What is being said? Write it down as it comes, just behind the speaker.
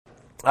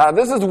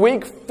This is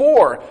week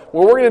 4,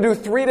 where we're going to do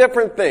 3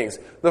 different things.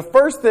 The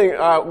first thing,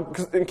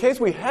 in case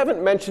we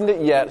haven't mentioned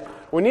it yet,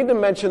 we need to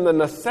mention the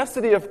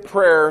necessity of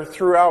prayer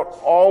throughout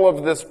all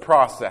of this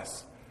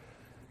process.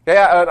 Okay,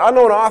 an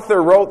unknown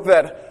author wrote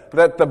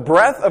that the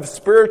breath of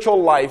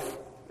spiritual life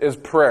is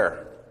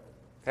prayer.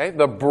 Okay,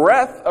 the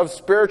breath of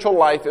spiritual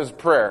life is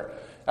prayer.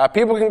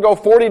 People can go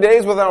 40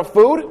 days without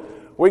food.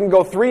 We can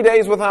go 3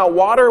 days without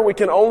water. We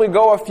can only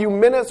go a few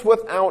minutes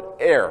without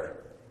air.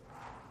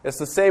 It's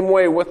the same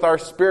way with our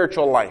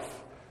spiritual life.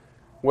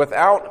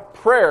 Without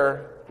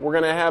prayer, we're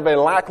going to have a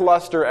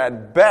lackluster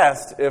at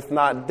best, if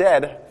not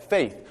dead,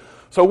 faith.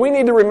 So we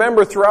need to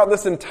remember throughout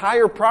this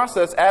entire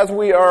process, as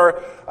we are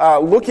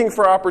looking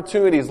for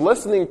opportunities,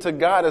 listening to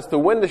God as to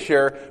when to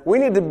share, we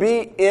need to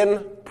be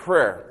in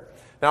prayer.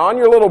 Now on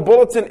your little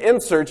bulletin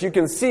insert, you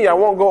can see, I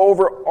won't go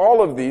over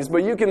all of these,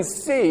 but you can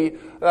see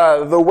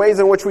the ways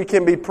in which we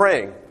can be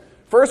praying.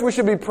 First, we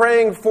should be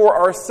praying for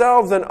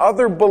ourselves and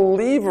other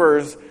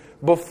believers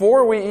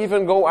before we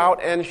even go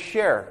out and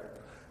share.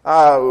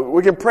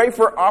 We can pray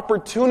for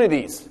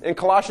opportunities. In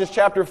Colossians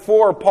chapter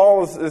 4,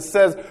 Paul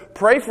says,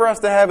 pray for us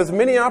to have as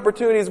many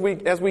opportunities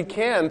as we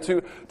can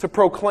to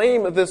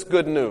proclaim this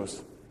good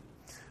news.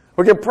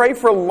 We can pray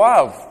for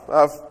love.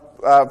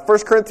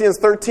 1 Corinthians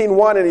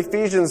 13:1 and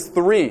Ephesians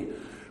 3.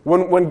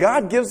 When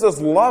God gives us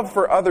love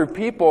for other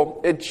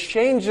people, it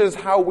changes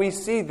how we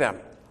see them.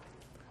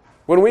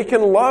 When we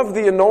can love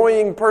the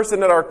annoying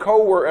person at our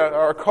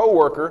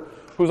coworker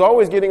who's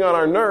always getting on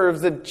our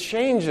nerves, it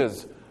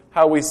changes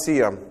how we see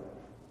them.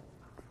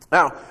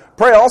 Now,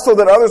 pray also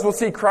that others will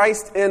see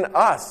Christ in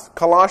us.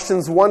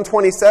 Colossians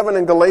 1:27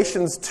 and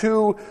Galatians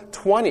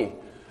 2:20.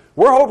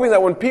 We're hoping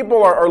that when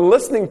people are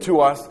listening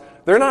to us,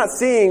 they're not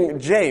seeing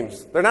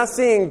James. They're not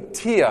seeing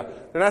Tia.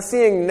 They're not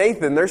seeing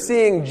Nathan. They're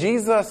seeing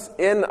Jesus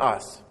in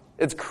us.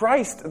 It's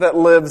Christ that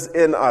lives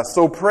in us.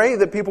 So pray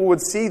that people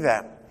would see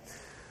that.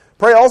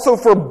 Pray also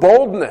for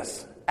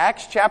boldness.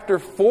 Acts chapter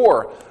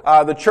 4,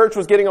 the church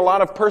was getting a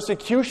lot of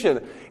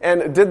persecution.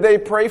 And did they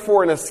pray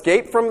for an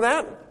escape from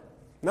that?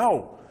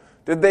 No.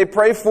 Did they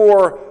pray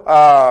for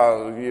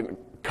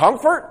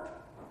comfort?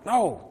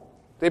 No.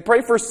 They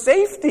prayed for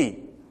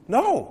safety?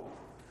 No.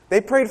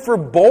 They prayed for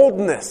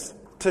boldness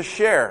to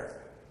share.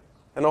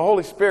 And the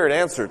Holy Spirit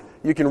answered.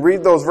 You can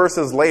read those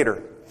verses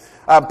later.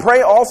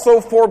 Pray also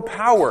for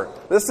power.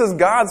 This is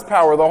God's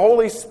power, the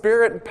Holy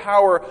Spirit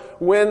power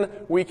when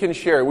we can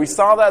share. We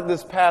saw that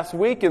this past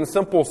week in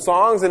simple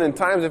songs and in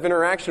times of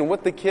interaction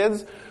with the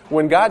kids.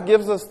 When God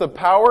gives us the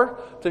power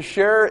to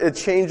share, it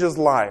changes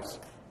lives.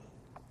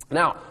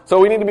 Now,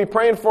 so we need to be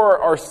praying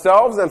for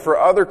ourselves and for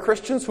other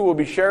Christians who will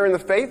be sharing the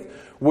faith.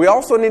 We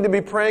also need to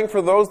be praying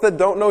for those that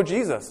don't know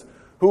Jesus,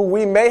 who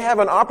we may have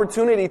an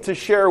opportunity to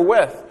share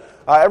with.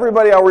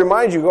 Everybody, I'll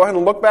remind you, go ahead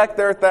and look back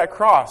there at that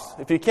cross.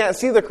 If you can't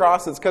see the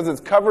cross, it's because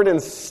it's covered in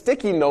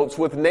sticky notes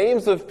with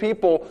names of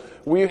people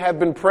we have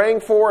been praying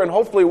for and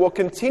hopefully will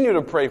continue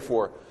to pray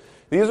for.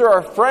 These are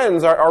our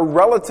friends, our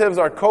relatives,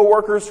 our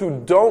co-workers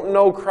who don't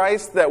know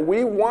Christ that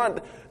we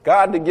want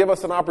God to give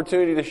us an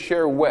opportunity to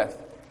share with.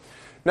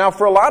 Now,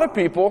 for a lot of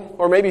people,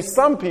 or maybe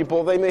some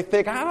people, they may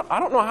think, I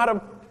don't know how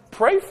to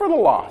pray for the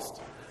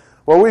lost.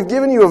 Well, we've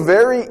given you a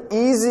very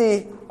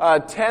easy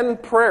 10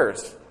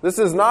 prayers. This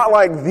is not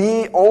like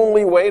the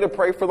only way to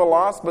pray for the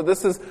lost, but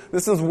this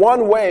is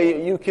one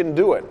way you can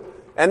do it.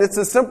 And it's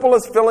as simple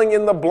as filling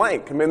in the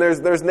blank. I mean,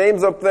 there's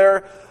names up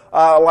there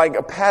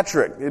like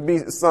Patrick. It'd be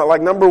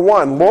like number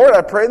 1, Lord,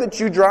 I pray that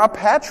you draw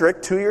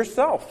Patrick to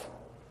yourself.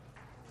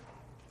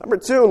 Number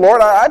 2,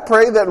 Lord, I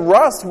pray that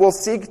Russ will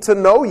seek to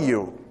know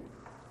you.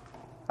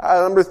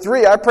 Number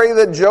 3, I pray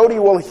that Jody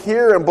will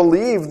hear and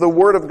believe the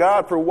Word of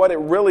God for what it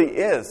really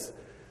is.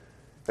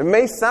 It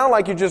may sound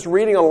like you're just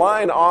reading a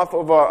line off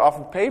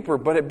of paper,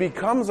 but it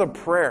becomes a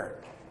prayer,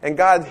 and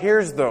God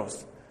hears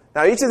those.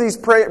 Now, each of these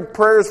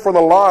prayers for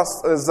the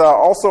lost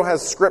also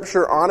has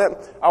Scripture on it.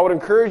 I would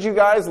encourage you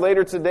guys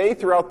later today,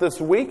 throughout this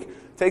week,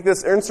 take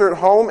this insert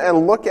home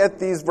and look at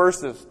these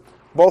verses,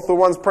 both the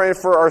ones praying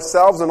for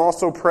ourselves and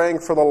also praying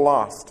for the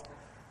lost.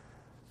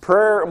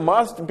 Prayer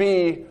must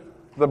be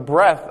the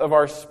breath of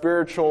our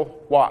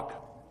spiritual walk.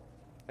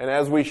 And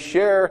as we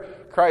share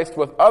Christ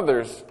with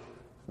others,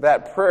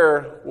 that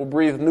prayer will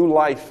breathe new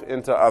life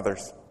into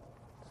others.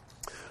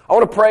 I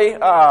want to pray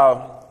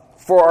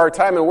for our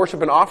time in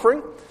worship and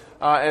offering,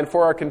 and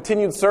for our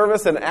continued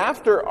service. And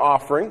after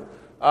offering,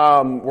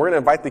 we're going to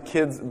invite the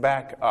kids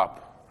back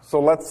up. So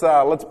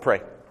let's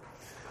pray.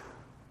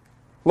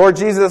 Lord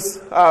Jesus,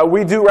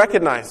 we do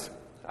recognize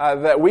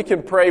that we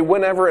can pray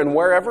whenever and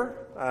wherever.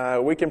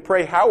 We can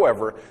pray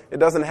however. It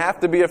doesn't have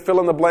to be a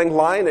fill-in-the-blank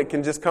line. It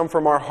can just come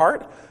from our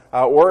heart.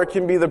 Or it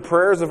can be the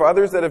prayers of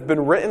others that have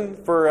been written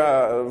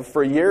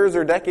for years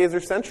or decades or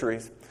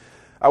centuries.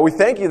 We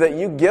thank you that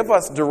you give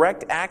us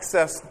direct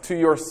access to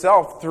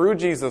yourself through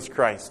Jesus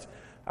Christ.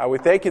 We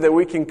thank you that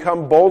we can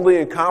come boldly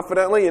and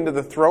confidently into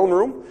the throne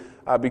room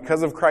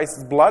because of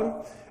Christ's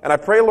blood. And I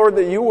pray, Lord,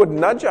 that you would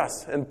nudge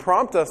us and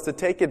prompt us to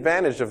take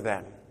advantage of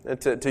that. And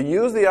to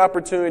use the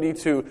opportunity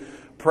to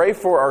pray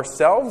for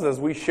ourselves as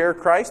we share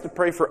Christ, to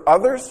pray for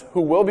others who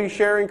will be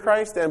sharing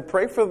Christ, and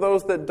pray for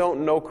those that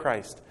don't know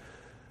Christ.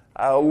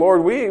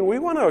 Lord, we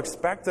want to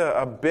expect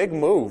a big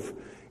move.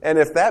 And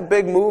if that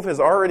big move has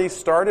already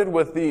started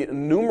with the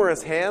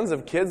numerous hands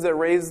of kids that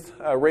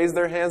raised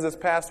their hands this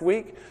past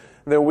week,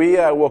 then we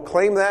will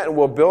claim that and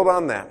we'll build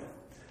on that.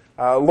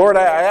 Lord,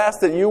 I ask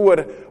that you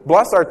would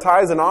bless our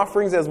tithes and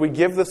offerings as we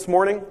give this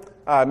morning.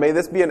 May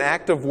this be an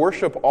act of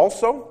worship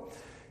also.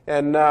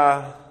 And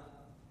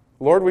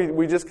Lord,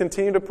 we just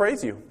continue to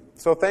praise you.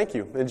 So thank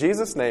you. In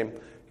Jesus' name,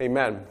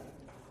 amen.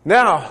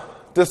 Now,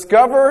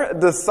 discover,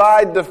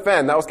 decide,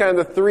 defend. That was kind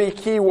of the 3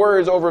 key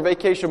words over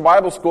Vacation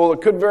Bible School. It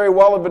could very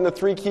well have been the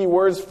 3 key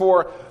words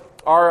for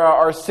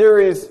our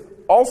series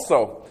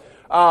also.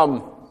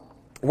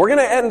 We're going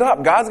to end up,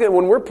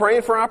 when we're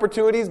praying for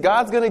opportunities,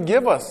 God's going to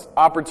give us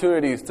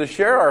opportunities to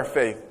share our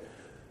faith.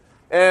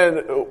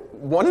 And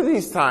one of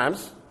these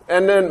times,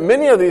 and then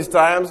many of these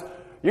times,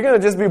 you're going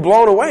to just be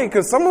blown away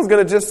because someone's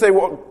going to just say,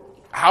 well,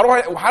 how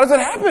does it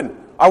happen?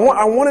 I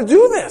want to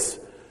do this.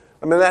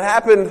 I mean, that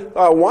happened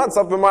once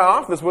up in my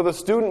office with a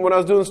student when I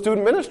was doing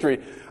student ministry.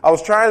 I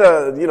was trying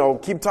to,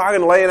 keep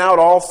talking, laying out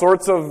all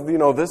sorts of,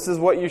 this is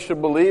what you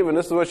should believe, and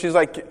this is what she's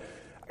like.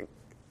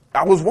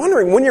 I was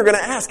wondering when you're going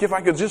to ask if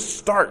I could just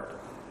start.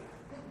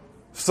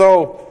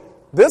 So,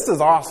 this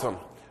is awesome.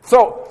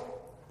 So,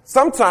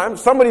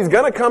 sometimes somebody's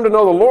going to come to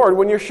know the Lord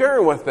when you're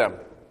sharing with them.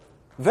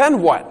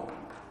 Then what?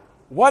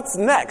 What's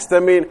next? I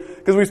mean,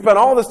 because we spent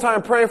all this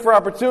time praying for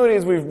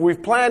opportunities,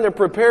 we've planned and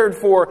prepared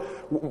for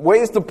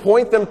ways to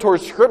point them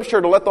towards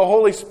Scripture to let the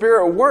Holy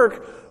Spirit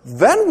work.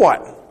 Then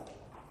what?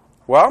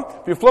 Well,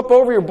 if you flip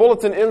over your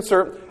bulletin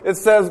insert, it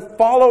says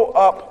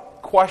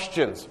follow-up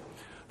questions.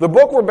 The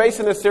book we're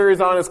basing this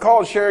series on is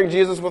called Sharing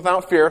Jesus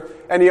Without Fear,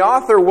 and the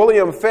author,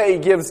 William Fay,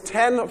 gives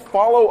 10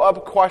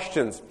 follow-up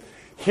questions.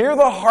 Hear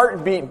the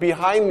heartbeat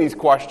behind these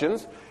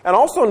questions, and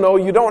also know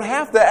you don't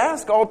have to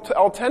ask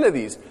all 10 of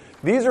these.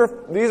 These are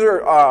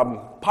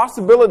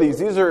possibilities.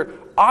 These are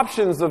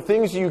options of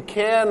things you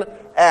can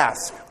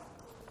ask.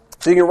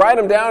 So you can write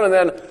them down, and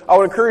then I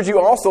would encourage you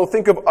also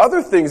think of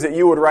other things that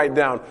you would write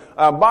down.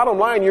 Bottom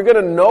line, you're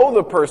going to know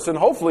the person,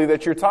 hopefully,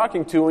 that you're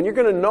talking to, and you're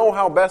going to know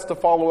how best to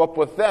follow up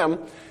with them.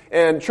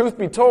 And truth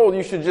be told,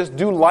 you should just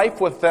do life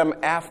with them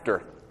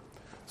after.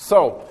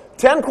 So,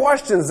 10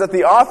 questions that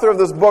the author of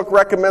this book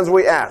recommends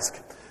we ask.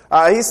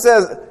 He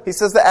says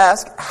to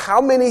ask, how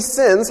many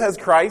sins has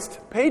Christ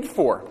paid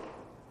for?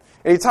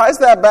 And he ties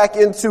that back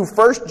into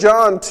 1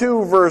 John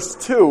 2, verse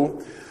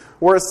 2,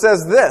 where it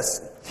says this,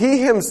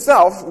 He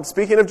himself,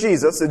 speaking of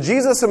Jesus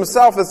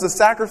himself is the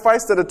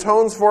sacrifice that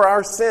atones for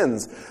our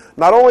sins,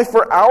 not only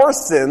for our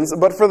sins,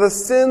 but for the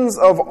sins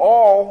of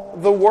all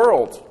the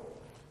world.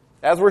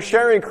 As we're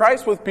sharing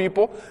Christ with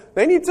people,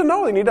 they need to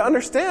know, they need to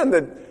understand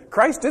that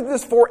Christ did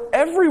this for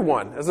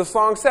everyone. As the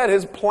song said,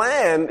 His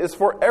plan is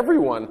for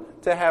everyone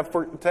to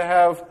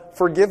have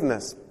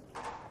forgiveness.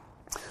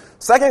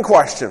 Second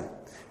question.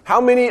 How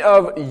many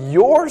of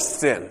your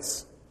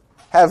sins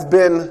how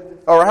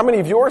many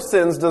of your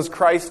sins does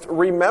Christ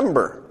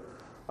remember?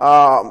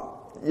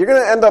 You're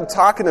going to end up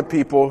talking to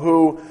people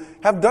who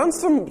have done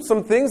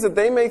some things that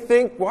they may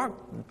think, well,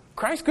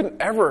 Christ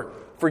couldn't ever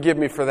forgive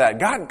me for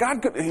that.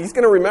 He's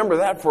going to remember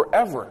that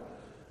forever.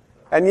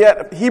 And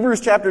yet,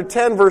 Hebrews chapter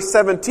 10, verse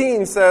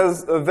 17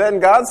 says, then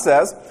God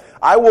says,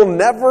 I will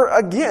never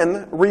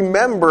again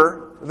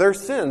remember their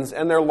sins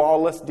and their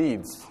lawless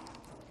deeds.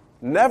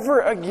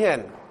 Never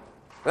again.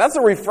 That's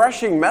a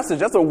refreshing message.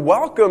 That's a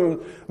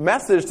welcome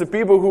message to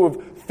people who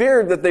have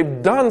feared that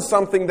they've done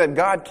something that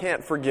God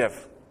can't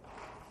forgive.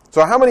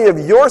 So how many of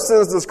your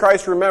sins does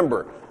Christ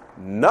remember?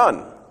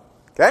 None.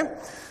 Okay?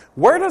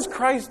 Where does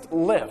Christ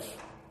live?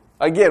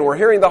 Again, we're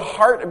hearing the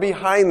heart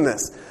behind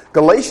this.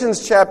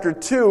 Galatians chapter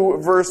 2,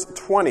 verse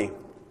 20.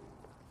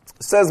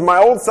 Says, my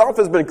old self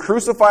has been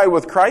crucified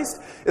with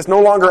Christ. It's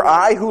no longer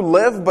I who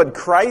live, but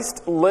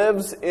Christ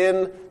lives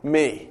in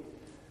me.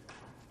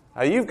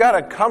 You've got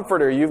a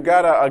comforter, you've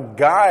got a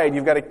guide,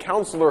 you've got a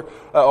counselor,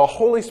 a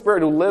Holy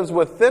Spirit who lives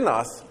within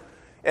us.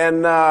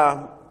 And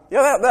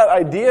that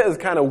idea is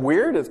kind of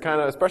weird. It's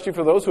kind of, especially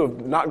for those who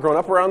have not grown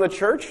up around the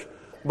church,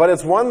 but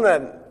it's one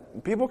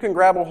that people can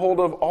grab a hold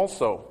of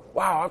also.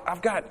 Wow,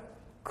 I've got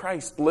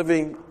Christ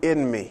living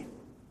in me.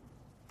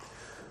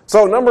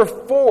 So number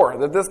 4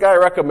 that this guy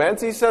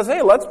recommends, he says,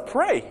 hey, let's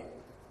pray.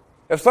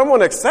 If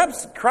someone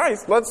accepts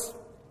Christ, let's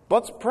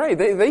pray.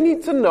 They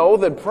need to know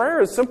that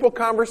prayer is simple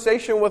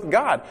conversation with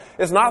God.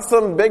 It's not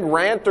some big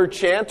rant or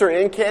chant or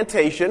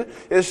incantation.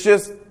 It's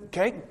just,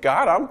 okay,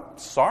 God, I'm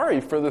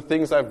sorry for the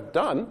things I've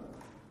done.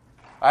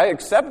 I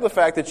accept the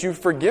fact that you've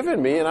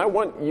forgiven me, and I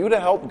want you to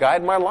help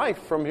guide my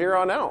life from here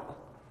on out.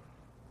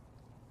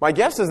 My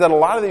guess is that a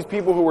lot of these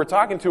people who we're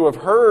talking to have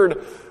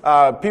heard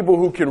people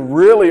who can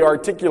really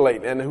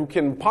articulate and who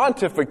can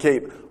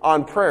pontificate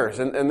on prayers.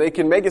 And they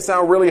can make it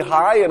sound really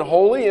high and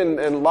holy and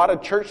a lot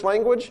of church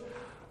language.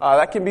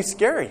 That can be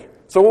scary.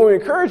 So when we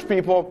encourage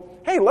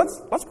people, hey,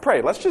 let's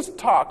pray. Let's just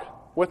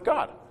talk with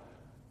God.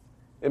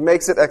 It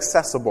makes it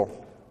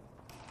accessible.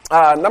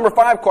 Number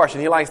 5 question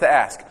he likes to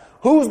ask.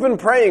 Who's been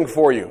praying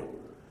for you?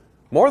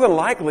 More than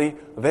likely,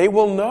 they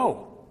will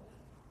know.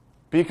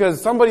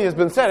 Because somebody has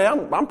been said, hey,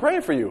 I'm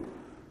praying for you.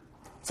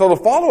 So the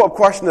follow-up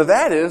question to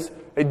that is,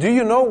 hey, do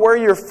you know where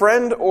your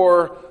friend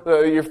or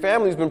your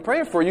family's been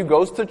praying for you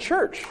goes to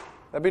church?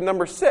 That'd be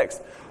number 6.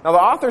 Now the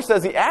author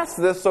says he asks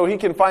this so he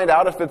can find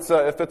out if it's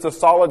a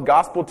solid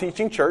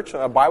gospel-teaching church,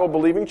 a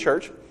Bible-believing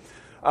church.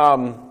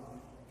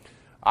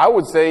 I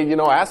would say,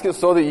 ask it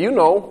so that you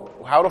know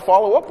how to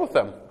follow up with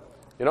them.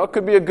 It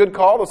could be a good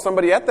call to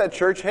somebody at that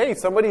church. Hey,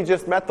 somebody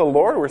just met the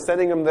Lord. We're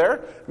sending them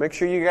there. Make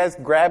sure you guys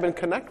grab and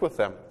connect with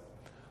them.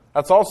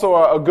 That's also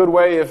a good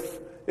way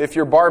if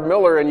you're Barb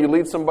Miller and you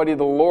lead somebody to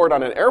the Lord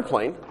on an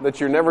airplane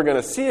that you're never going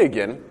to see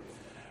again.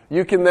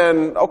 You can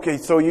then,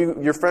 so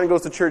your friend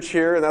goes to church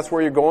here and that's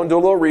where you're going. Do a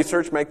little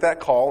research, make that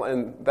call,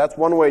 and that's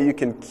one way you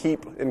can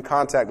keep in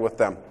contact with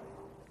them.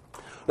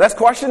 Next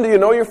question, do you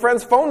know your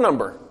friend's phone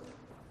number?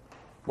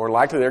 More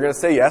likely they're going to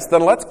say yes,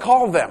 then let's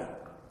call them.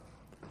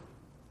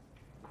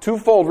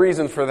 Twofold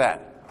reason for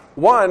that.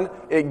 One,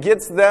 it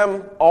gets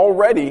them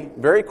already,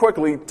 very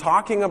quickly,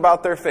 talking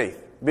about their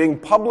faith, being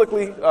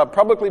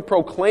publicly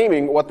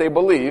proclaiming what they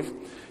believe.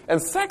 And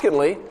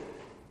secondly,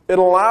 it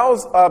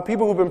allows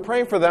people who've been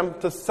praying for them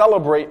to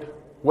celebrate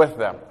with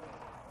them.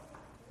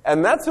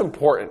 And that's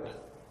important.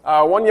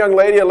 One young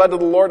lady I led to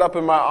the Lord up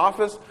in my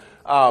office.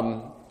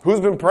 Who's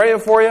been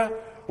praying for you?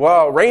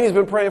 Well, Rainey's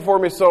been praying for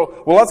me,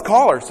 so, let's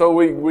call her. So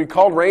we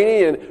called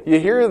Rainey, and you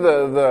hear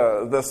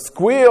the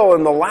squeal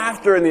and the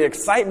laughter and the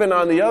excitement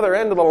on the other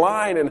end of the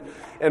line.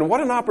 And what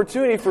an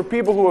opportunity for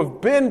people who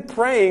have been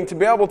praying to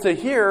be able to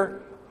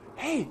hear,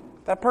 hey,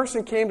 that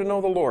person came to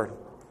know the Lord.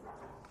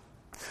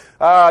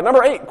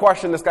 Number 8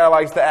 question this guy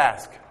likes to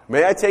ask.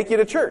 May I take you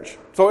to church?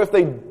 So if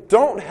they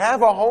don't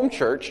have a home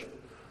church,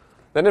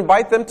 then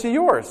invite them to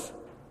yours.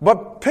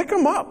 But pick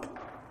them up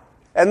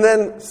and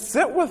then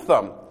sit with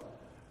them.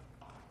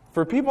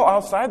 For people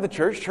outside the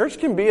church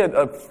can be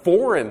a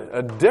foreign,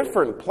 a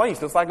different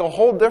place. It's like a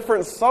whole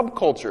different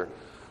subculture.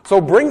 So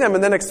bring them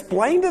and then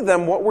explain to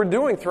them what we're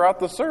doing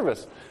throughout the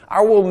service. I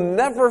will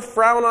never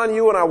frown on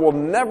you and I will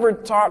never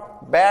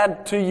talk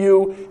bad to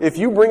you if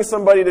you bring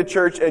somebody to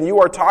church and you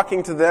are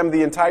talking to them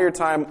the entire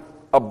time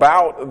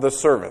about the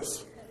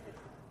service.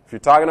 If you're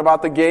talking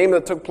about the game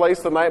that took place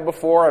the night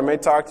before, I may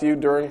talk to you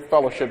during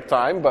fellowship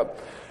time, but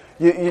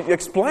you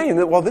explain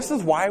that, this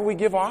is why we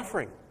give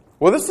offering.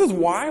 Well, this is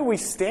why we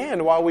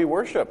stand while we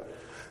worship.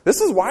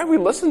 This is why we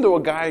listen to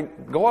a guy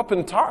go up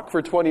and talk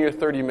for 20 or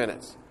 30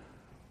 minutes.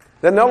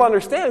 Then they'll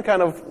understand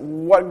kind of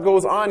what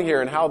goes on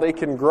here and how they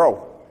can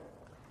grow.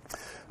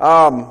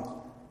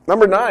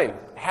 Number 9,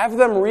 have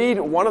them read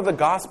one of the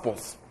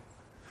Gospels.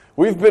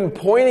 We've been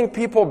pointing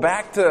people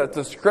back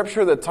to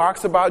Scripture that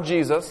talks about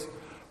Jesus.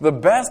 The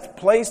best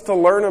place to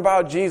learn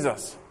about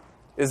Jesus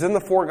is in the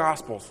 4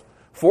 Gospels.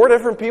 4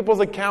 different people's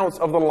accounts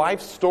of the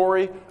life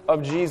story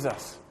of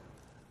Jesus.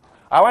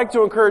 I like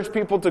to encourage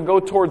people to go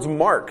towards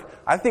Mark.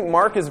 I think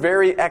Mark is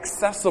very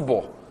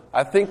accessible.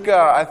 I think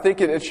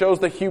it shows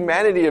the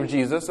humanity of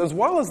Jesus as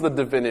well as the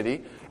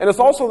divinity, and it's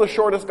also the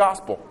shortest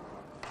gospel.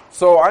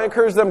 So I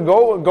encourage them,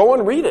 go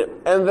and read it,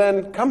 and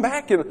then come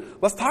back and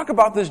let's talk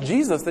about this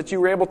Jesus that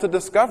you were able to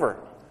discover.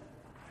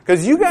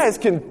 Because you guys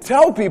can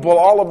tell people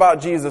all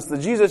about Jesus, the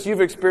Jesus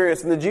you've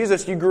experienced and the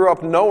Jesus you grew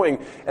up knowing,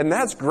 and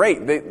that's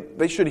great.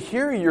 They should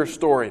hear your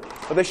story,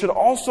 but they should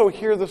also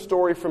hear the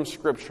story from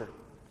Scripture.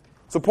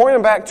 So point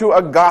them back to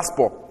a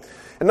gospel.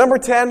 And number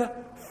 10,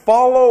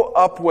 follow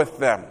up with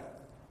them.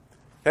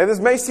 Okay,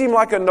 this may seem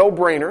like a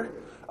no-brainer,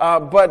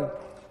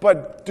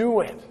 but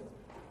do it.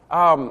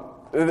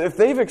 If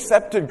they've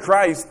accepted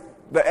Christ,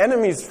 the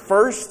enemy's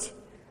first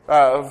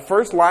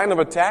line of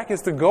attack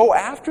is to go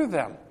after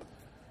them.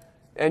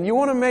 And you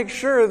want to make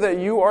sure that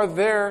you are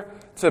there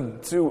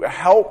to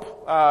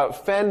help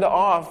fend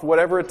off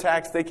whatever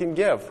attacks they can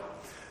give.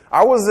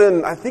 I was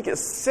in, I think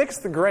it's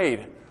 6th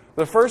grade.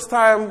 The first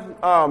time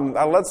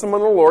I led someone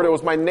to the Lord, it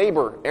was my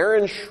neighbor,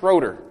 Aaron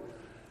Schroeder.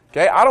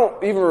 Okay, I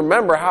don't even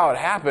remember how it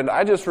happened.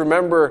 I just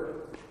remember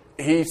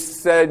he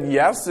said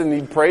yes and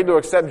he prayed to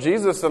accept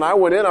Jesus, and I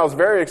went in. I was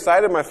very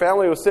excited. My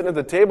family was sitting at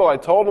the table. I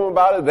told them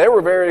about it. They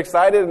were very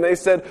excited, and they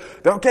said,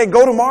 okay,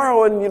 go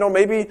tomorrow and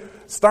maybe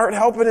start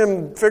helping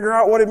him figure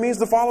out what it means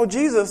to follow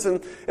Jesus.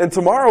 And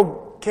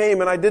tomorrow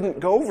came and I didn't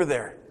go over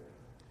there.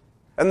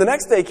 And the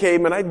next day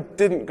came and I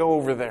didn't go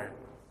over there.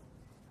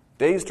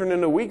 Days turned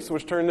into weeks,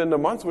 which turned into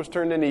months, which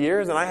turned into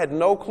years, and I had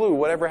no clue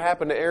whatever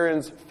happened to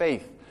Aaron's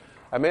faith.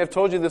 I may have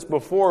told you this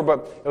before,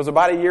 but it was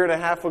about a year and a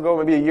half ago,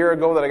 maybe a year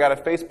ago, that I got a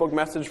Facebook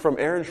message from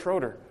Aaron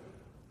Schroeder.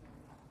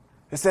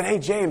 It said, hey,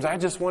 James, I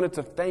just wanted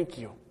to thank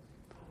you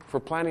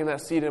for planting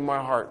that seed in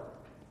my heart.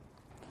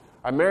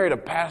 I married a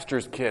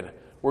pastor's kid.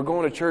 We're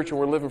going to church and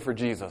we're living for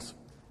Jesus.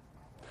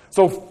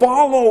 So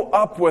follow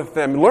up with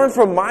them. Learn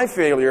from my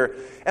failure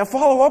and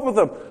follow up with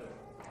them.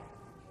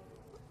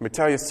 Let me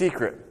tell you a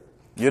secret.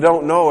 You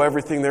don't know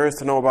everything there is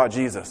to know about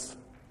Jesus.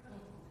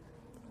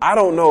 I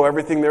don't know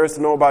everything there is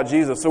to know about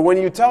Jesus. So when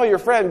you tell your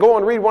friend, go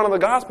and read one of the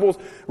Gospels,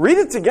 read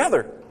it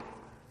together.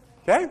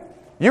 Okay?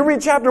 You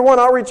read chapter 1,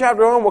 I'll read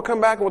chapter 1, we'll come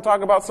back and we'll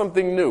talk about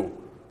something new.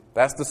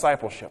 That's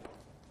discipleship.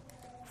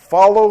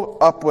 Follow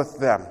up with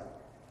them.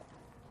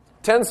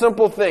 10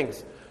 simple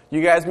things.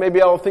 You guys may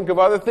be able to think of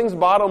other things.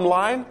 Bottom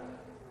line,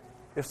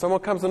 if someone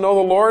comes to know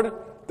the Lord,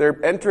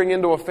 they're entering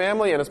into a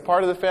family, and as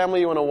part of the family,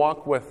 you want to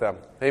walk with them.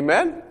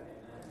 Amen?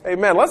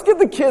 Amen. Let's get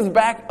the kids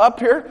back up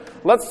here.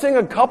 Let's sing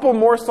a couple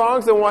more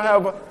songs, and we'll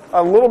have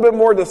a little bit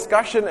more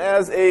discussion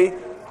as a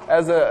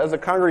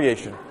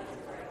congregation.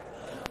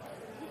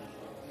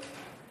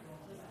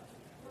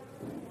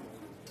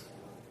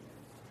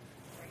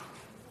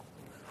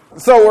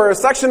 So we're in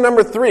section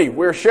number 3.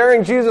 We're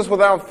sharing Jesus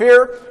without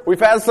fear. We've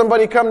had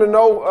somebody come to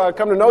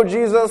know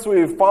Jesus.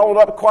 We've followed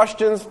up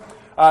questions.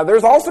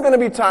 There's also going to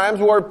be times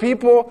where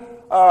people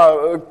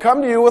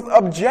come to you with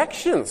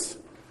objections,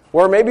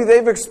 where maybe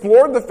they've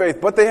explored the faith,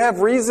 but they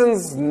have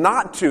reasons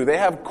not to. They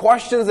have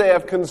questions. They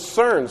have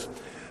concerns.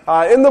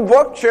 In the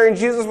book, Sharing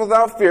Jesus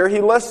Without Fear,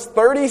 he lists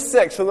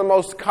 36 of the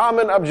most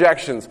common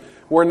objections.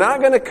 We're not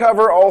going to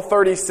cover all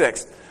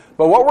 36.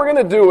 But what we're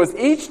going to do is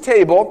each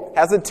table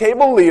has a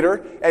table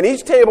leader, and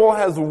each table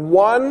has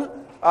one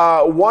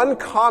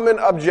common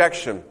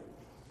objection.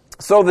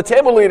 So the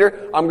table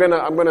leader, I'm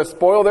gonna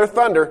spoil their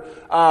thunder.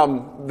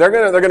 They're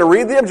gonna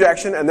read the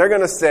objection, and they're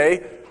gonna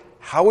say,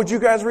 "How would you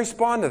guys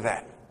respond to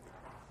that?"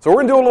 So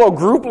we're gonna do a little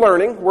group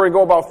learning. We're gonna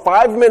go about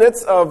 5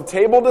 minutes of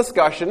table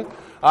discussion,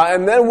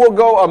 and then we'll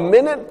go a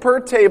minute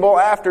per table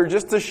after,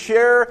 just to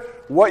share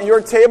what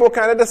your table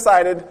kind of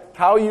decided,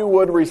 how you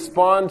would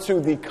respond to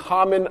the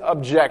common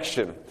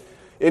objection.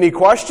 Any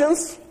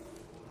questions?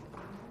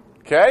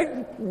 Okay,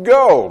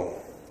 go.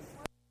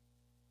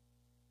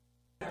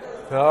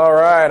 All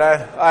right,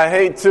 I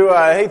hate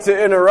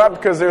to interrupt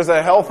because there's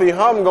a healthy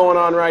hum going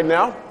on right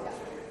now,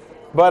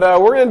 but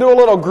we're going to do a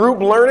little group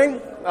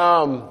learning.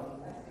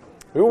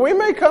 We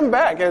may come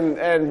back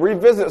and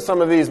revisit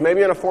some of these,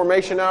 maybe in a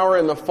formation hour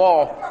in the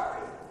fall,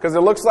 because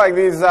it looks like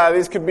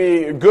these could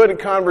be good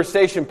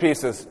conversation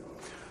pieces.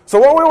 So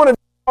what we want to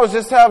do is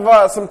just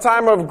have some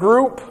time of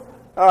group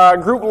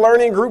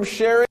learning, group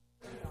sharing,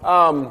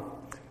 and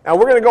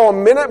we're going to go a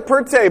minute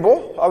per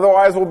table.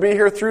 Otherwise, we'll be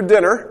here through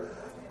dinner.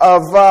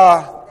 Of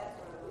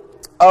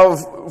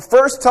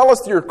first tell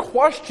us your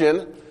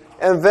question,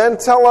 and then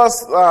tell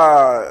us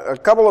a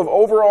couple of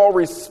overall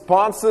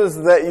responses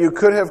that you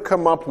could have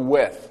come up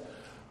with.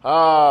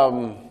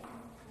 I'm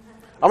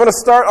going to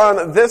start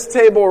on this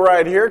table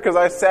right here because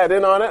I sat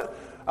in on it.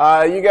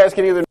 You guys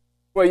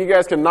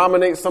can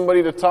nominate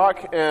somebody to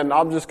talk, and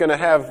I'm just going to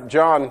have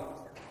John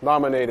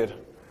nominated.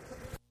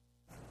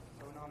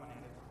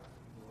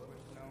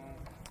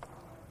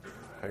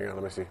 Hang on,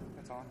 let me see.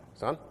 It's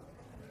on?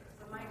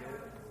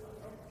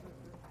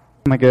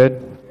 Am I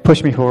good?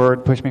 Push me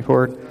forward.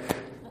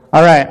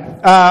 All right.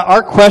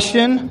 Our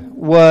question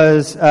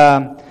was,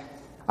 our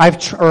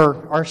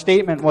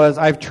statement was,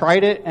 I've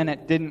tried it and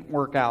it didn't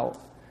work out.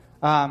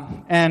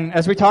 And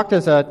as we talked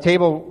as a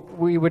table,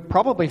 we would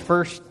probably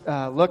first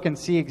look and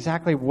see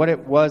exactly what it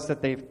was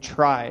that they've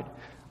tried.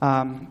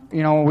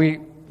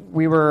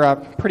 We were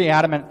pretty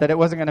adamant that it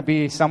wasn't going to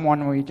be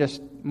someone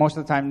most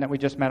of the time that we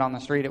just met on the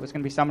street. It was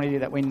going to be somebody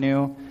that we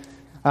knew.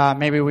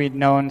 Maybe we'd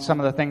known some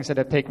of the things that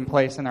had taken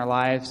place in their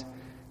lives,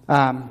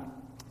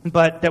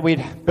 but that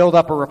we'd build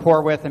up a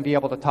rapport with and be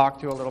able to talk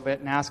to a little bit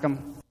and ask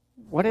them,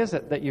 what is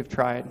it that you've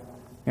tried?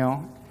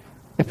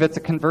 If it's a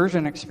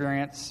conversion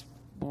experience,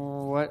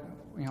 let's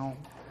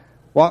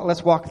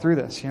walk through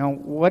this.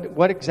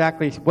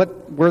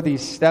 What were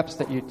these steps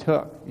that you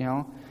took?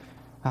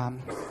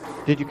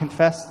 Did you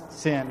confess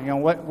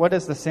sin? What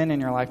is the sin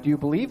in your life? Do you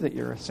believe that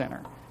you're a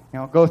sinner?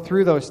 Go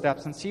through those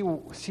steps and see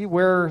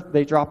where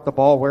they dropped the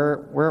ball,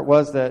 where it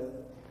was that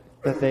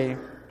they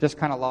just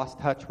kind of lost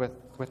touch with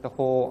the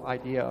whole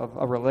idea of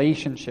a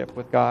relationship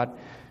with God.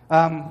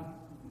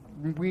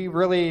 We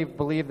really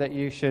believe that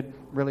you should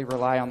really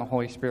rely on the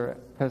Holy Spirit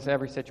because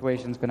every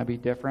situation is going to be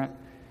different.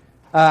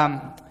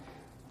 And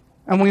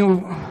we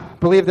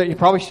believe that you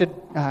probably should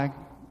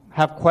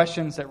have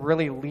questions that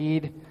really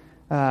lead,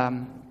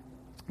 that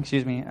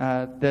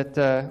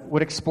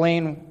would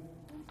explain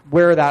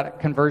where that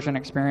conversion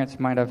experience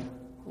might have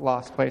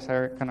lost place.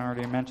 I kind of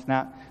already mentioned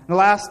that. And the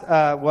last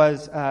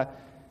was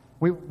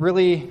we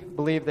really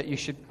believe that you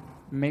should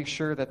make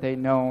sure that they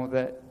know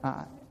that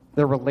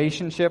their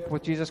relationship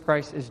with Jesus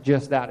Christ is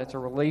just that. It's a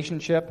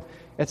relationship.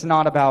 It's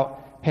not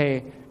about,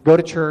 hey, go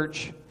to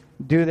church,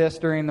 do this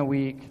during the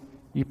week,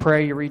 you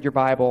pray, you read your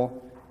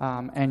Bible,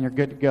 and you're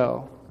good to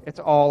go. It's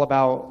all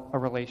about a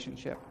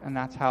relationship, and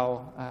that's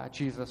how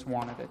Jesus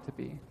wanted it to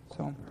be.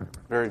 So,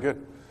 very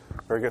good.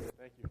 Very good.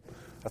 Thank you.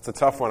 That's a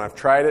tough one. I've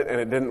tried it, and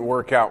it didn't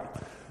work out.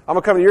 I'm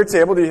going to come to your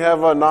table. Do you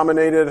have a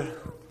nominated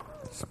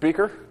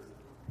speaker?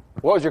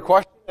 What was your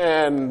question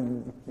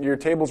and your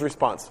table's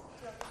response?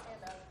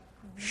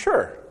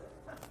 Sure.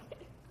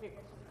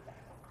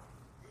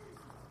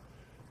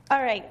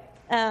 All right.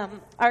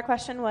 Our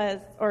question was,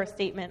 or a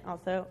statement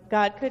also,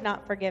 God could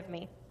not forgive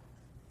me.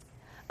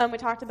 We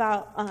talked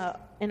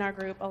about in our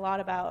group a lot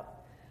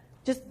about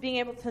just being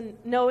able to,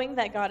 knowing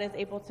that God is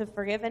able to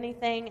forgive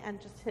anything and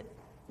just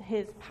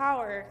his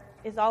power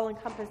is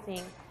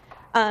all-encompassing,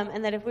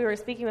 and that if we were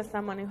speaking with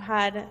someone who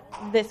had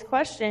this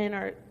question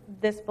or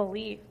this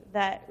belief,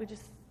 that we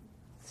just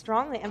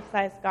strongly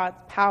emphasize God's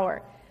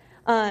power.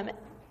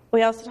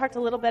 We also talked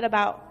a little bit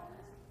about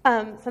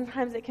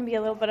sometimes it can be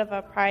a little bit of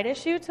a pride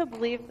issue to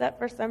believe that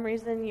for some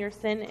reason your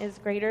sin is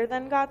greater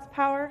than God's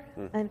power,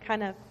 and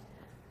kind of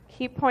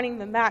keep pointing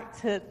them back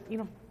to,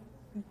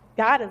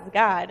 God is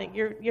God.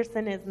 Your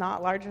sin is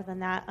not larger than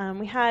that.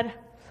 We had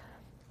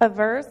a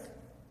verse.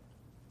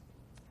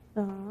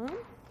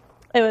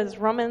 It was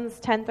Romans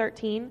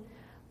 10:13.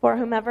 For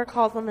whomever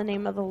calls on the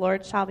name of the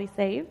Lord shall be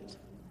saved.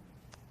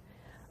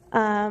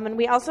 And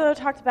we also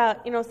talked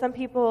about, some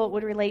people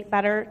would relate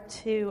better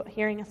to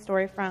hearing a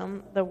story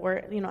from the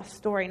word, a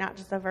story, not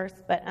just a verse,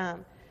 but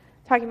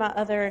talking about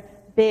other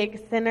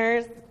big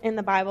sinners in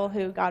the Bible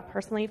who God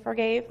personally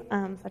forgave,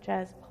 such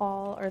as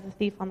Paul or the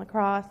thief on the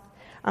cross.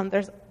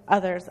 There's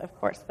others, of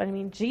course, but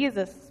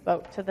Jesus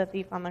spoke to the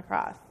thief on the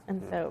cross,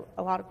 and so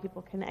a lot of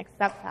people can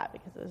accept that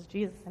because it was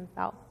Jesus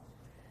himself.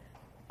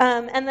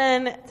 And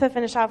then to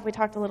finish off, we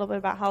talked a little bit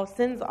about how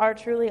sins are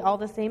truly all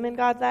the same in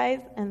God's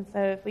eyes, and so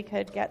if we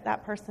could get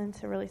that person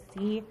to really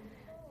see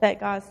that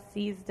God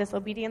sees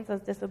disobedience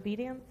as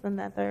disobedience, and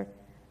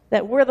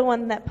that we're the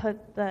one that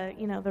put the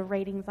the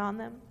ratings on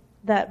them,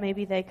 that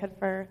maybe they could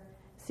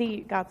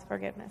see God's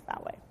forgiveness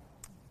that way.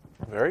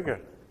 Very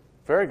good.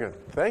 Very good.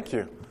 Thank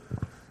you.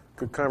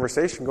 Good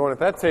conversation going at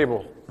that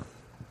table.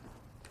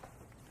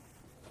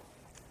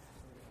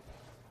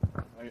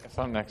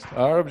 So next.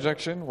 Our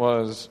objection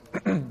was,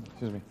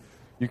 excuse me,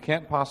 you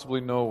can't possibly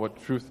know what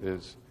truth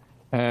is.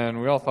 And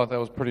we all thought that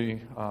was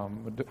pretty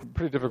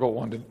difficult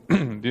one to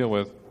deal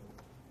with.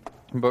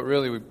 But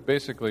really, we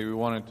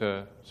wanted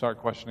to start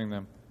questioning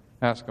them,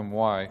 ask them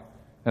why.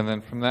 And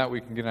then from that, we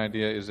can get an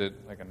idea, is it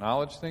like a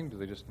knowledge thing? Do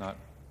they just not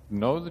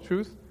know the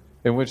truth?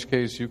 In which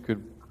case, you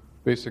could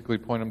basically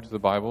point them to the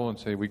Bible and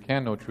say, we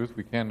can know truth,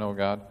 we can know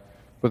God.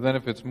 But then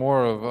if it's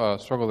more of a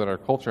struggle that our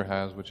culture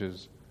has, which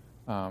is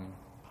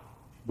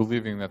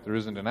believing that there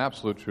isn't an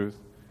absolute truth,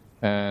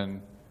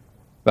 and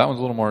that one's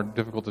a little more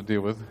difficult to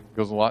deal with. It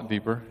goes a lot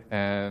deeper.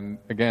 And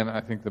again, I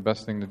think the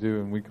best thing to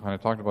do, and we kind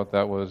of talked about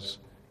that, was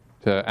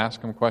to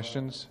ask them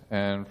questions,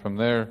 and from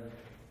there,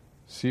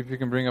 see if you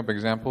can bring up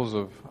examples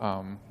of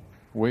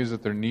ways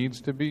that there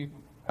needs to be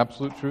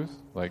absolute truth,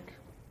 like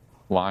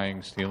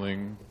lying,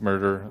 stealing,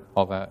 murder,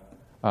 all that.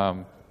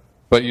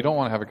 But you don't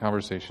want to have a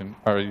conversation,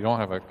 or you don't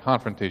have a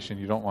confrontation.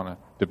 You don't want to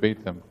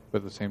debate them, but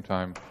at the same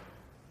time,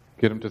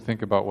 get them to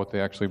think about what they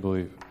actually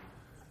believe.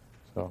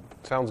 So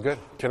sounds good.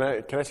 Can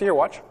I see your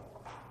watch?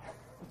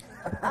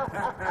 That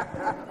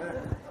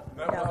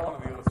was one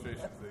of the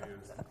illustrations they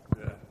used.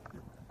 Yeah.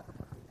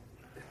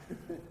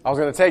 I was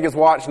going to take his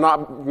watch,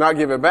 not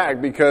give it back,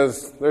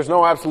 because there's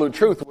no absolute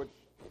truth which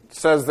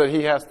says that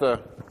he has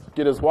to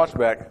get his watch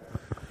back.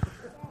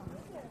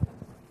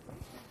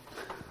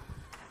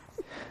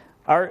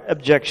 Our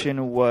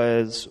objection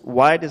was,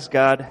 why does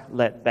God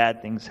let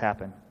bad things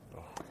happen?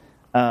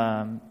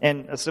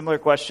 And a similar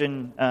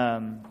question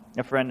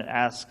a friend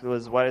asked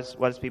was, why does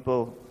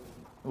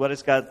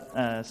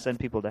God send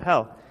people to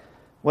hell?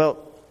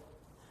 Well,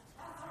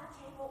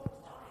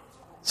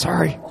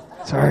 sorry.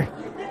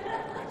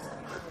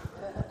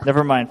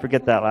 Never mind,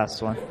 forget that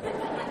last one.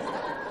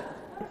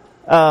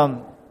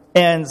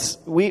 And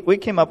we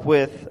came up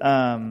with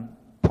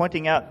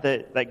pointing out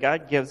that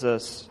God gives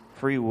us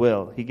free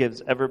will. He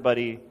gives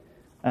everybody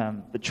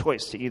the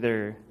choice to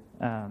either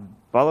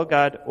follow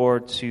God or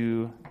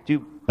to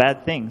do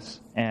bad things,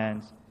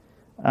 and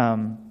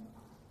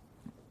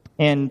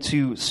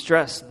to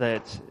stress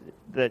that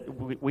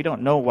we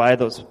don't know why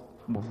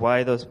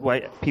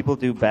people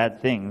do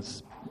bad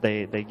things.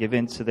 They give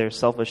in to their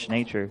selfish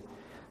nature,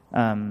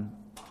 but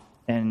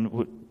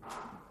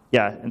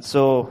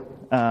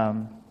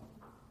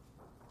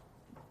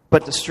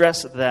to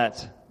stress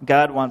that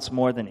God wants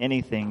more than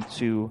anything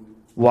to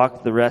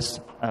walk the rest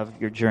of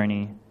your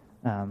journey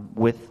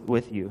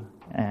with you,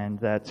 and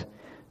that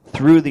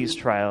through these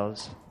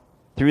trials,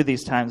 through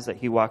these times that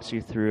He walks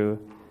you through,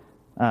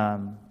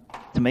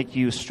 to make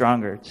you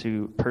stronger,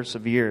 to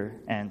persevere,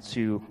 and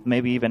to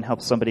maybe even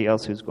help somebody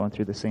else who's going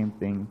through the same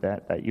thing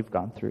that you've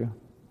gone through.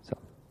 So,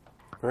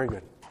 very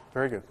good.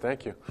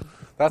 Thank you.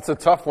 That's a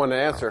tough one to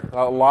answer.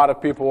 A lot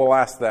of people will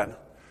ask that.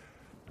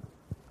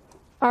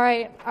 All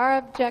right. Our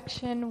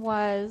objection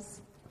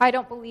was, I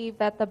don't believe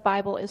that the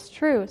Bible is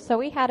true. So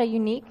we had a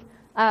unique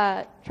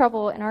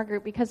trouble in our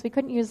group because we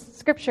couldn't use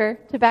Scripture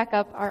to back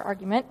up our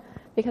argument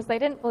because they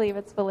didn't believe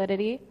its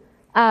validity.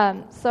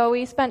 So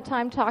we spent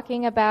time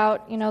talking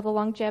about, the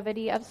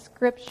longevity of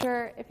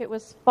Scripture. If it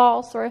was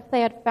false or if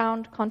they had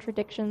found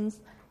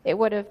contradictions, it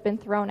would have been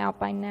thrown out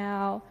by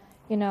now.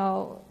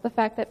 The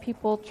fact that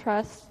people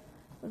trust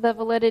the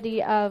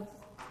validity of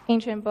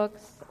ancient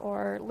books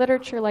or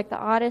literature like the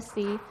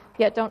Odyssey,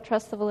 yet don't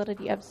trust the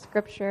validity of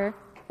Scripture,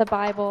 the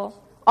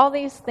Bible, all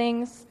these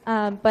things.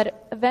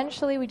 But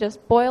eventually we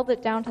just boiled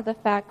it down to the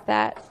fact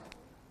that,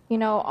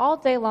 all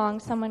day long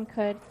someone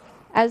could,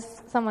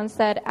 as someone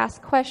said, ask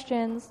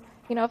questions.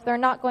 If they're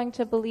not going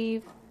to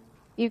believe,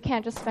 you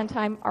can't just spend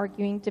time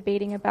arguing,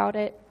 debating about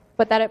it,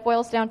 but that it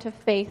boils down to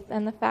faith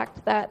and the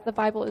fact that the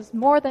Bible is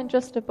more than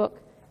just a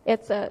book.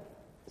 It's a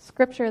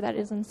scripture that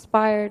is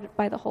inspired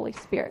by the Holy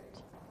Spirit.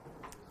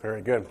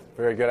 Very good.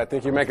 Very good. I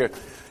think you make a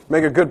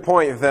good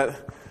point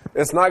that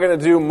it's not going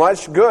to do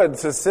much good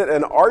to sit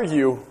and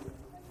argue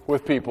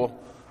with people,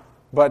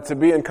 but to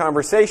be in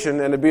conversation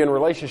and to be in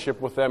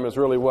relationship with them is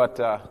really what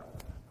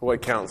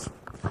counts.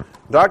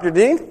 Dr.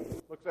 Dean,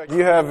 looks like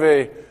you have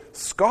a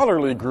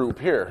scholarly group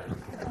here.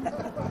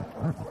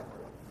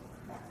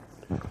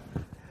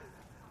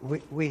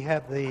 We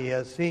have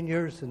the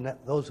seniors, and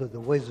those are the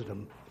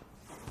wisdom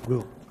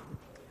group.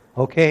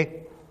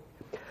 Okay?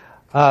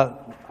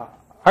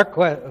 Our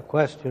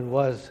question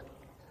was,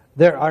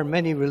 there are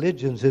many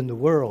religions in the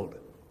world.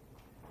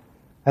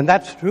 And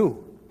that's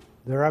true.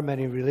 There are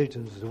many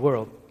religions in the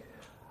world.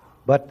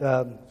 But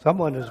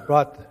someone has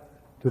brought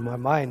to my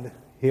mind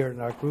here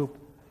in our group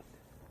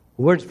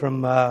words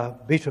from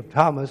Bishop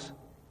Thomas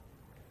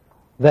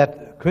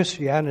that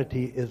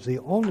Christianity is the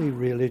only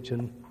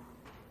religion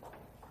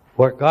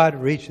where God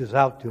reaches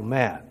out to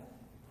man.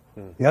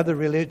 The other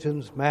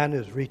religions, man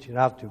is reaching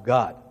out to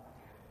God.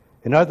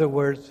 In other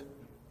words,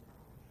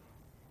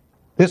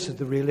 this is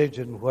the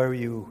religion where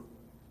you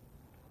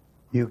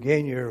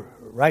gain your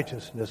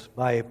righteousness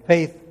by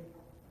faith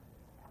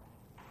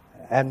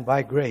and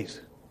by grace,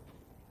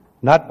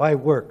 not by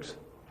works.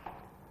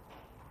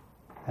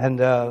 And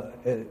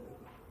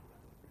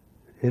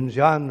in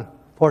John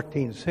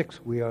 14:6,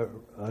 we are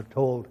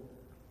told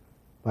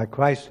by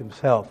Christ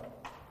himself,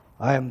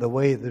 I am the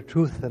way, the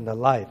truth, and the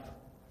life.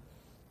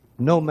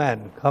 No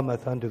man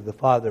cometh unto the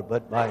Father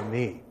but by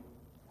me.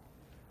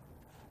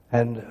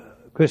 And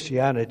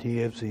Christianity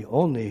is the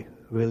only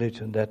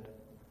religion that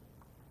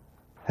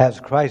has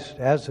Christ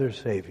as their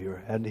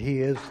Savior, and he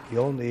is the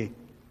only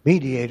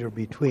mediator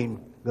between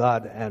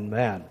God and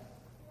man.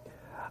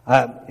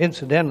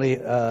 Incidentally,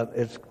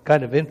 it's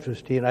kind of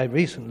interesting. I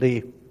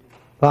recently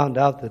found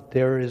out that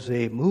there is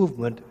a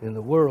movement in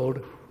the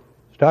world,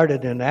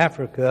 started in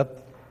Africa,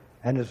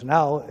 and is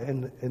now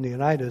in the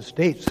United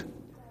States,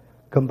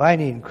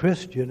 combining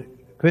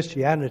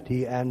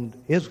Christianity and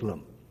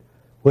Islam,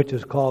 which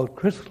is called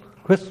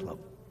Chrislam.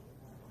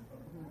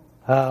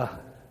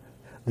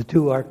 The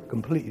two are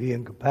completely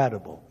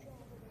incompatible.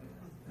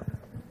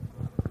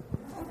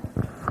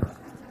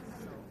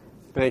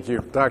 Thank you,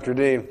 Dr.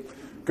 Dean.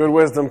 Good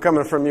wisdom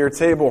coming from your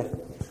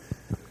table.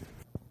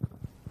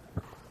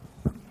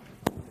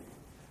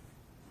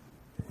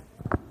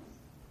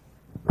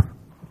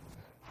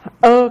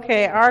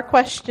 Okay, our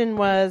question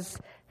was,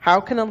 how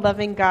can a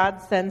loving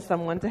God send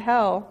someone to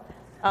hell?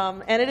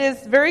 And it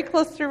is very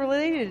closely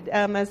related,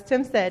 as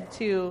Tim said,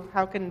 to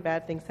how can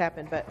bad things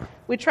happen. But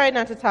we tried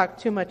not to talk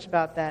too much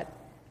about that.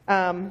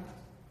 And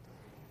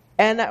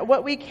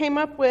what we came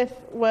up with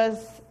was,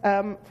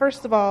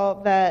 first of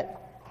all, that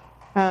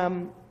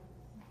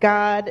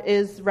God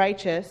is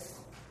righteous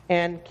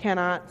and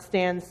cannot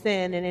stand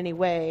sin in any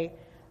way.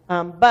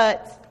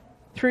 But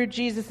through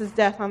Jesus'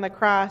 death on the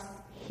cross,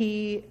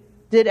 he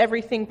did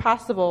everything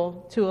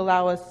possible to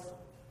allow us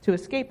to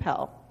escape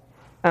hell.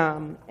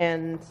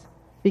 And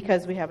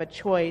because we have a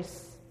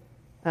choice,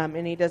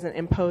 and he doesn't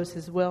impose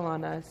his will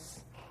on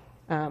us,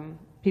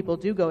 people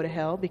do go to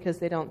hell because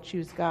they don't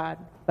choose God.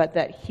 But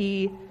that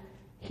he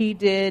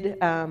did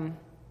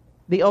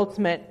the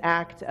ultimate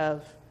act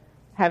of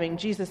having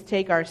Jesus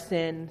take our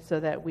sin so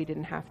that we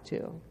didn't have to.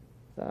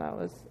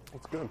 So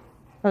That's good.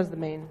 That was the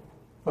main.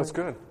 That's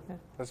good. Yeah.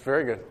 That's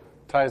very good.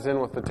 Ties in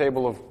with the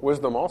table of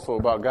wisdom also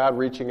about God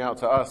reaching out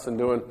to us and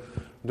doing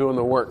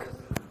the work.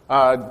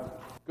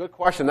 Good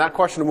question. That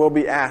question will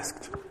be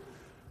asked.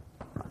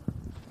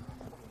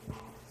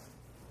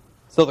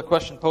 So the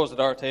question posed at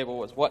our table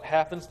was, what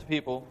happens to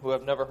people who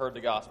have never heard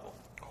the gospel?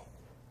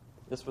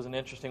 This was an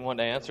interesting one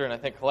to answer, and I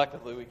think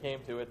collectively we came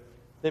to it.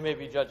 They may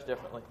be judged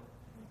differently.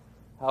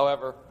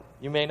 However,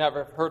 you may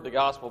never have heard the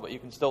gospel, but you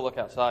can still look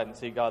outside and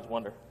see God's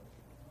wonder.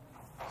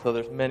 So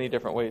there's many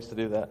different ways to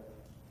do that.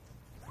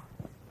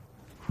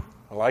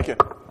 I like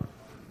it.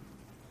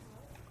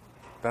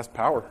 That's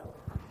power.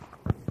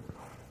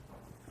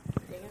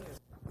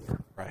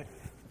 Right.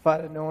 If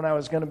I'd have known I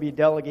was going to be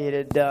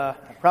delegated, I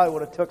probably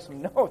would have took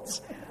some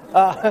notes.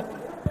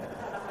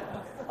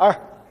 Our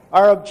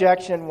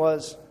objection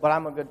was, but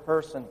I'm a good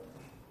person.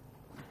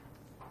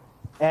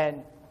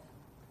 And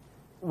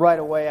right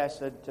away I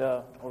said,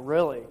 well,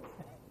 really?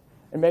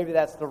 And maybe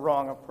that's the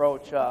wrong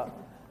approach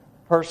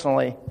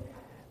personally.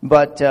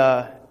 But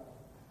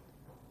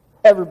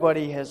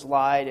everybody has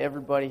lied.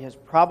 Everybody has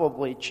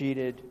probably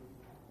cheated.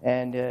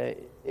 And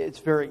it's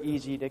very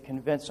easy to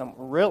convince them,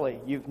 really,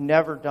 you've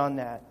never done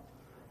that.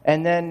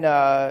 And then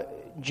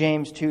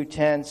James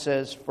 2:10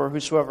 says, for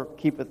whosoever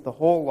keepeth the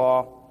whole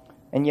law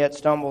and yet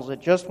stumbles at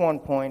just one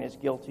point is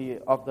guilty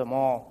of them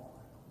all.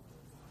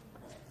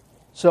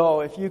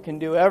 So if you can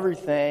do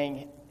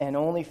everything and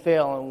only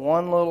fail in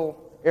one little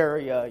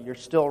area, you're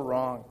still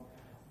wrong.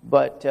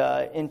 But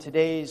in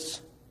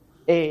today's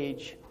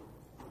age,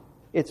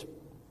 it's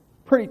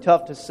pretty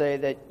tough to say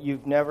that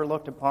you've never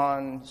looked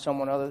upon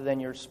someone other than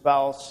your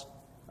spouse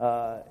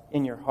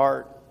in your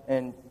heart,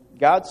 and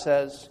God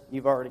says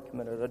you've already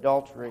committed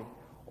adultery,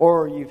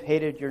 or you've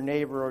hated your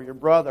neighbor or your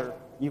brother,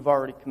 you've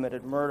already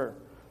committed murder.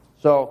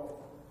 So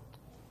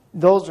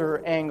those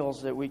are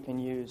angles that we can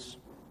use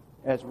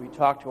as we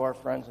talk to our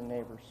friends and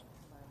neighbors.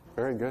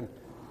 Very good.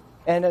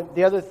 And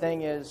the other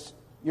thing is,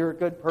 you're a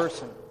good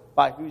person.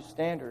 By whose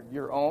standard?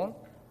 Your own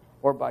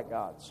or by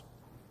God's?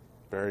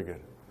 Very good.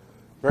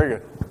 Very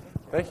good.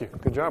 Thank you.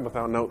 Good job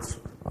without notes.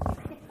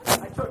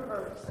 I took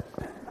hers.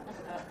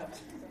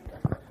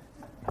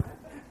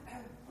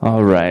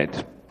 All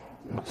right.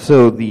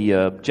 So the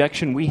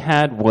objection we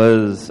had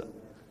was,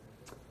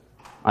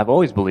 I've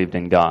always believed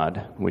in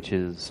God, which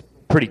is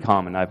pretty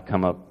common. I've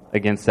come up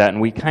against that,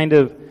 and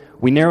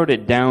we narrowed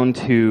it down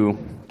to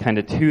kind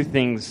of two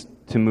things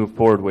to move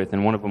forward with,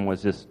 and one of them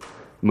was just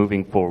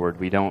moving forward.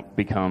 We don't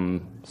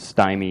become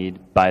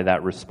stymied by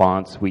that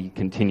response. We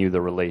continue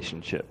the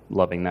relationship,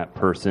 loving that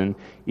person,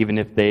 even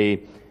if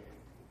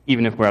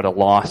we're at a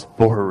loss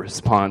for a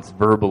response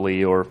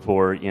verbally or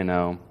for,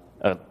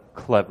 a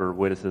clever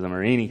witticism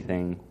or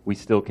anything, we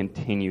still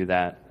continue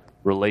that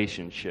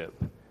relationship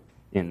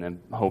in the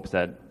hopes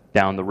that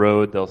down the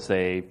road they'll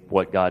say,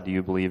 what God do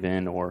you believe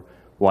in? Or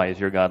why does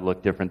your God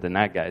look different than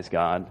that guy's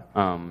God?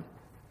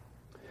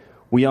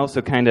 We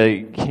also kind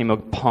of came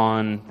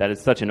upon that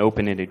it's such an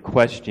open-ended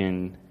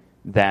question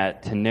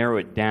that to narrow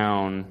it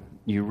down,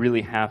 you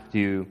really have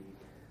to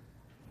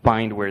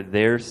find where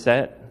they're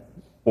set,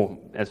 or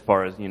as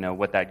far as,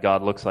 what that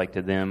God looks like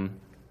to them,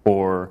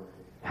 or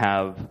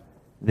have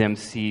them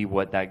see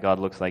what that God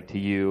looks like to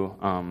you.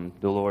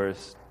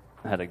 Dolores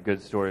had a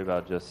good story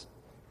about just,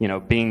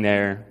 being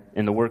there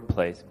in the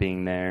workplace,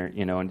 being there,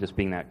 and just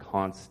being that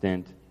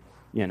constant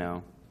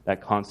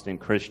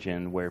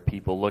Christian where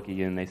people look at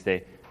you and they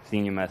say, I've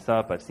seen you mess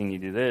up, I've seen you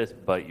do this,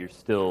 but you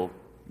still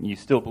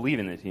believe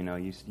in this,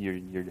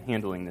 you're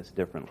handling this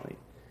differently.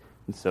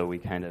 And so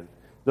we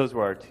those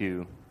were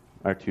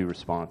our two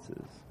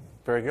responses.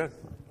 Very good.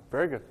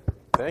 Very good.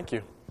 Thank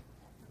you.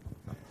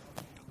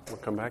 We'll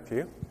come back to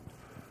you.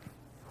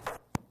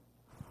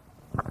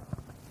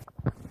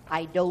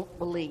 I don't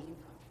believe.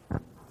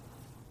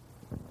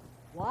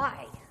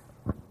 Why?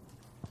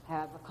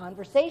 Have a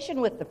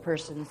conversation with the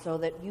person so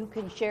that you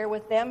can share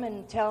with them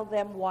and tell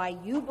them why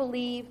you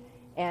believe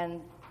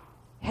and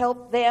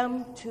help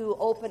them to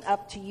open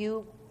up to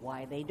you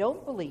why they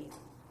don't believe.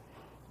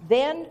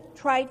 Then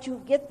try to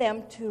get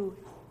them to,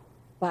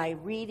 by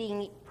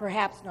reading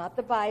perhaps not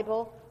the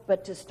Bible,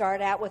 but to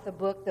start out with a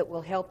book that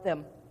will help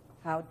them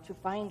how to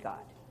find God,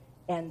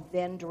 and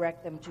then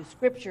direct them to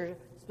Scripture,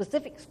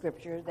 specific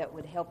Scripture that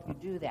would help you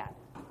do that.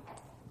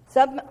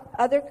 Some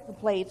other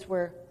complaints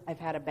were, I've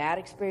had a bad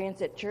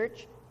experience at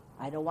church,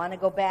 I don't want to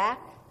go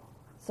back,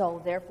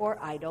 so therefore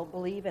I don't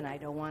believe and I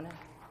don't want to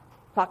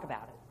talk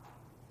about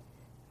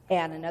it.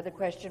 And another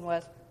question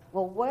was,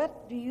 well,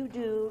 what do you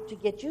do to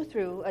get you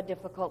through a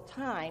difficult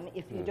time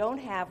if you don't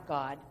have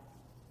God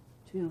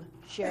to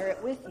share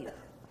it with you?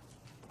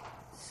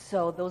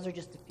 So those are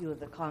just a few of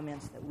the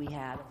comments that we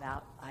had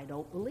about I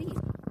don't believe.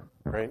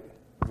 Great.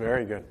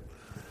 Very good.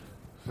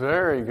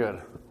 Very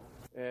good.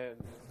 And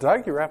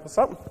Doug, you wrap us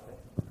up?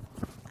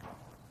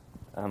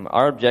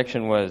 Our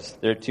objection was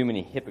there are too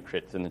many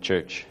hypocrites in the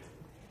church.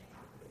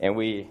 And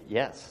we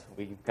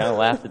kind of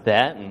laughed at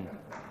that and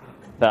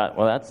thought,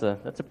 well, that's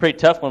a pretty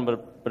tough one,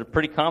 but a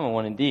pretty common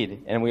one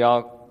indeed. And we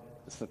all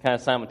kind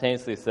of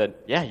simultaneously said,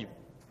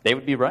 they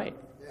would be right.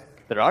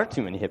 There are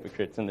too many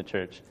hypocrites in the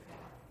church.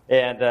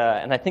 And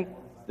I think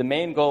the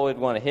main goal we'd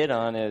want to hit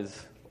on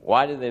is,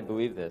 why do they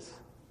believe this?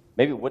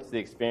 Maybe what's the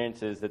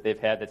experiences that they've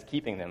had that's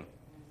keeping them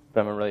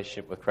from a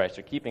relationship with Christ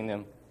or keeping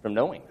them from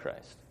knowing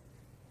Christ?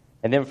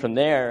 And then from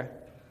there,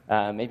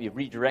 maybe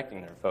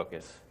redirecting their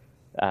focus,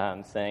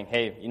 saying,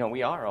 hey,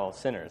 we are all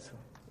sinners.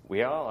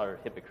 We all are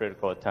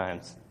hypocritical at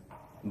times.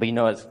 But,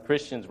 as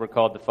Christians, we're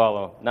called to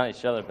follow not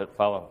each other, but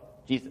follow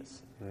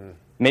Jesus.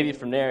 Maybe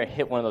from there,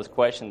 hit one of those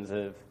questions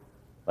of,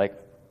 like,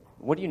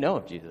 what do you know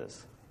of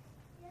Jesus?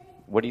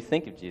 What do you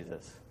think of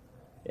Jesus?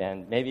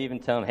 And maybe even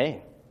tell him,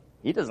 hey,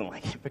 he doesn't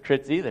like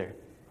hypocrites either.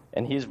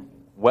 And he's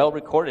well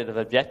recorded of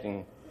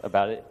objecting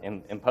about it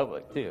in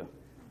public, too.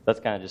 That's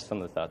kind of just some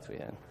of the thoughts we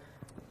had.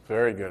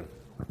 Very good.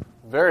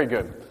 Very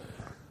good.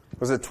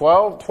 Was it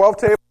 12? 12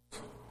 tables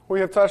we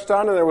have touched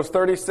on, and there was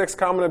 36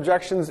 common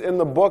objections in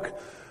the book.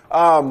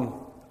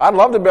 I'd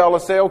love to be able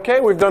to say, okay,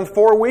 we've done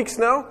 4 weeks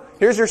now.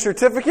 Here's your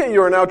certificate.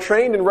 You are now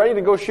trained and ready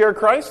to go share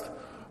Christ.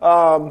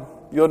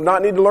 You'll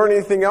not need to learn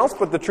anything else,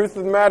 but the truth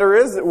of the matter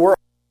is that we're in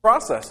the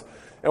process,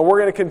 and we're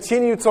going to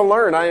continue to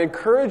learn. I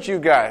encourage you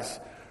guys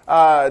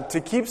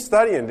to keep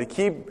studying, to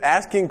keep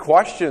asking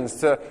questions,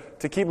 to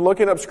keep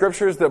looking up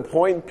scriptures that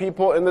point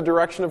people in the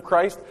direction of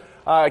Christ.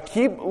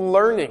 Keep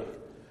learning,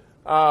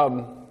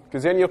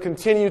 because then you'll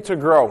continue to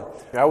grow.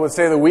 I would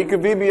say the week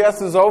of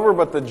VBS is over,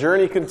 but the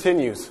journey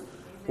continues,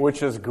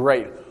 which is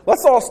great.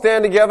 Let's all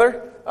stand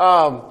together.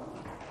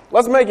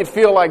 Let's make it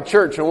feel like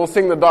church, and we'll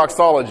sing the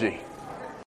doxology.